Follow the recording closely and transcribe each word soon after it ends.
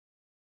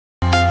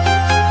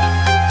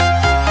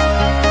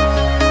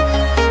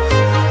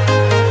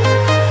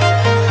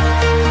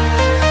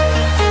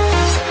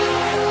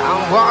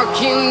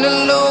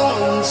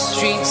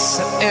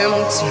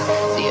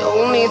reality. The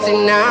only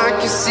thing I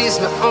can see is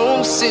my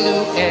own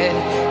silhouette.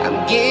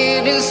 I'm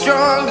getting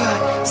stronger,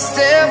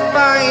 step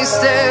by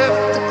step.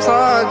 The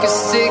clock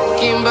is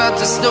ticking, but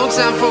there's no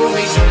time for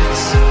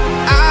regrets.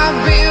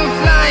 I've been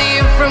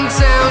flying from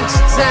town to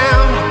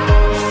town,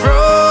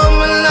 from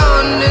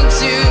London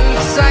to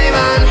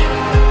Taiwan.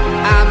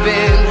 I've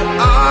been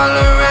all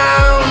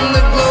around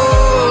the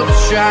globe,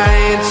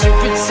 trying to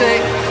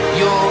protect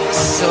your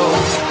soul.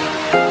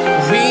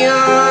 We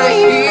are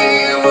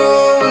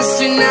heroes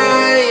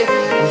tonight.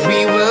 We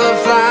will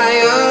fly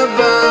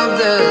above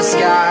the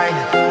sky.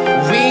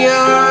 We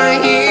are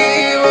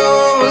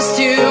heroes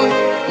tonight.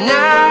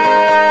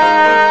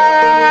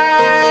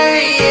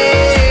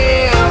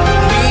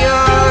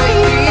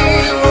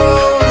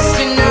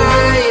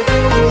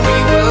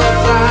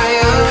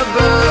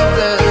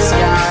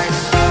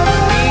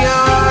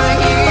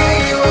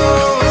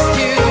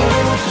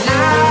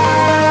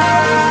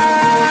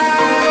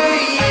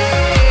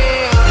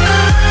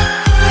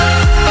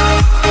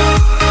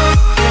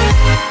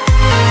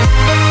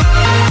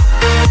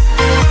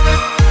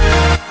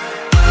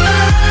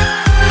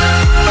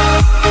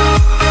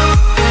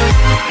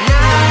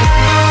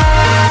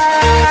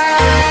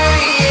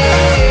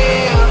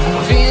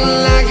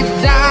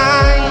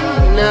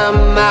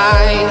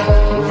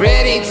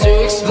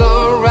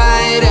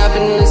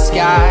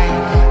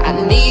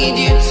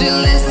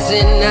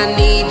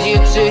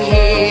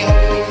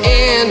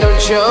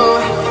 Show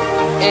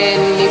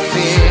any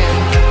fear.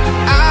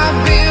 I've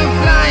been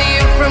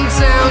flying from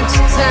town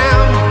to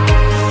town,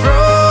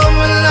 from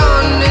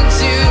London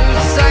to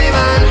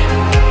Taiwan.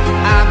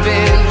 I've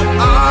been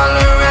all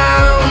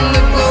around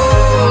the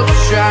globe,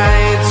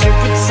 trying to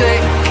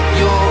protect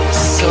your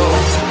soul.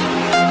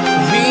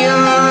 We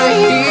are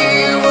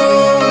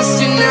heroes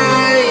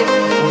tonight.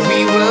 We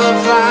will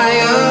fly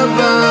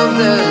above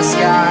the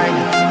sky.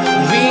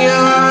 We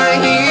are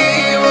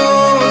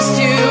heroes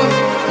tonight.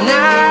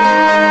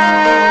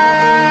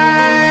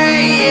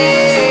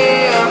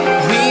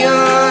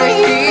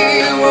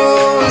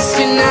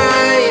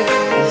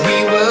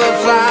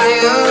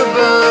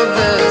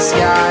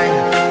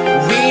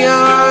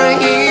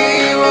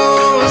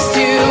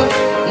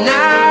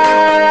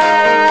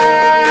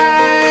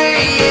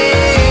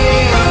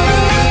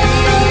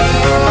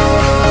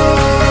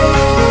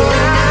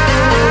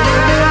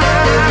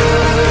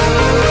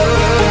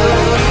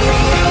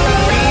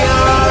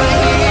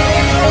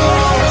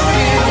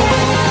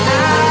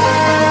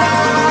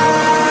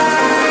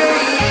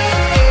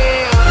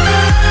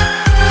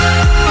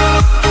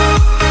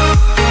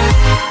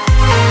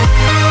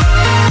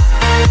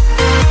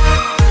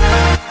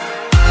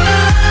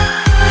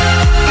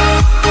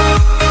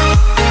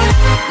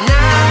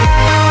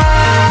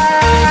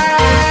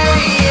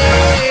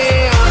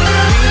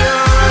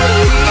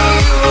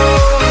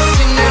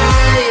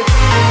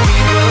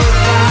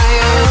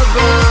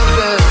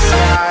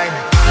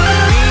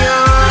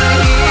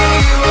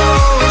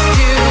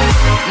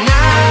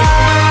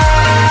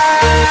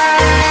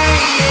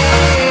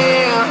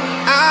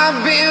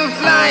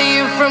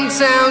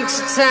 Town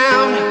to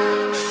town,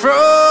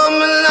 from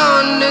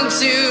London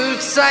to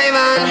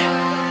Taiwan.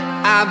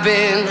 I've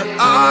been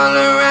all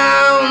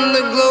around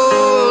the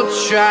globe,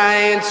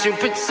 trying to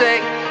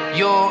protect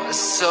your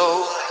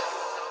soul.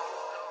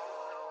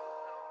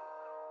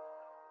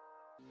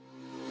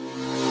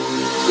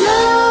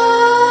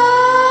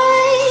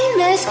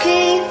 Nightmares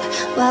creep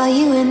while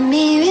you and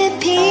me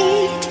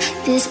repeat.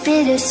 This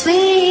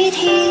bittersweet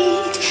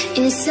heat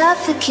is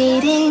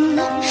suffocating.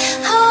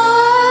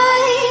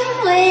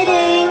 I'm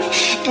waiting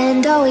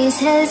and always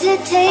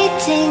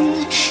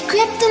hesitating.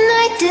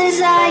 Kryptonite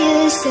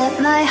desires set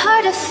my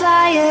heart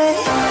afire.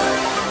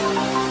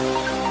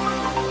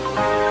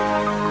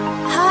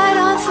 Heart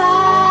on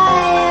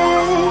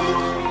fire.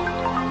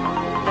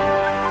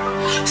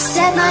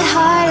 Set my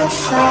heart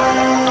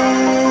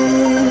afire.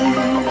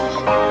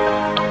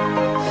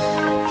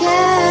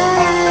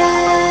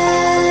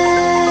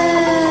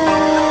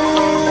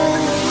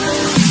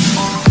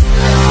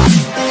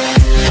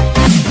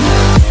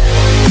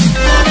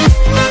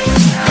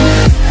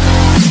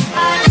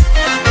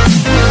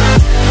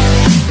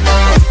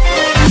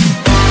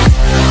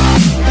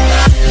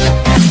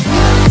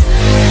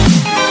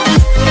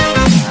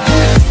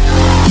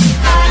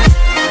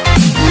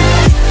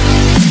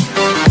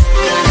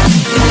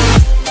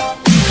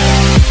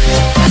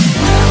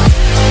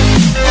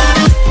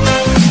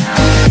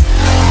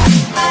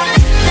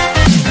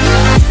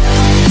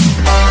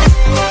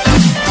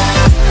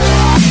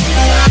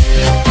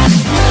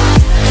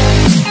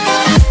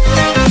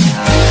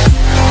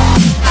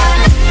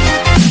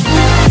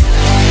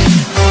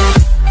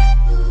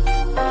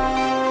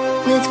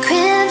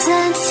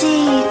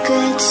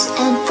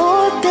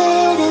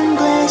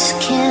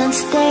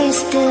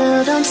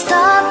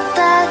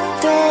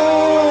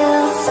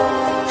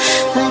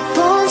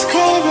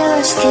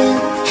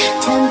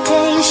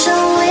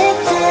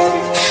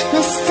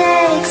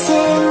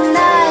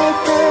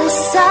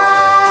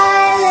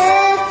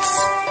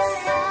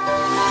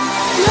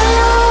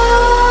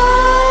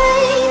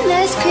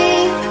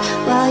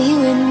 you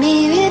and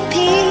me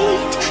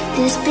repeat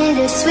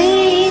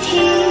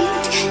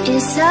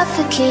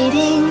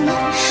suffocating.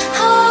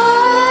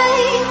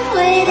 I'm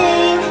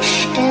waiting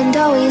and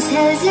always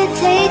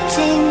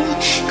hesitating.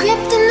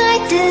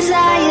 Kryptonite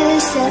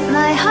desires set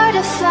my heart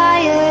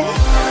afire.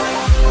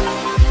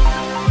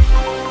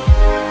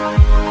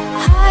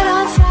 Heart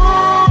on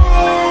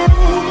fire.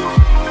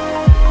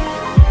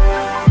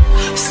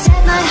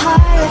 Set my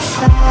heart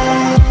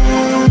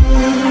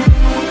afire.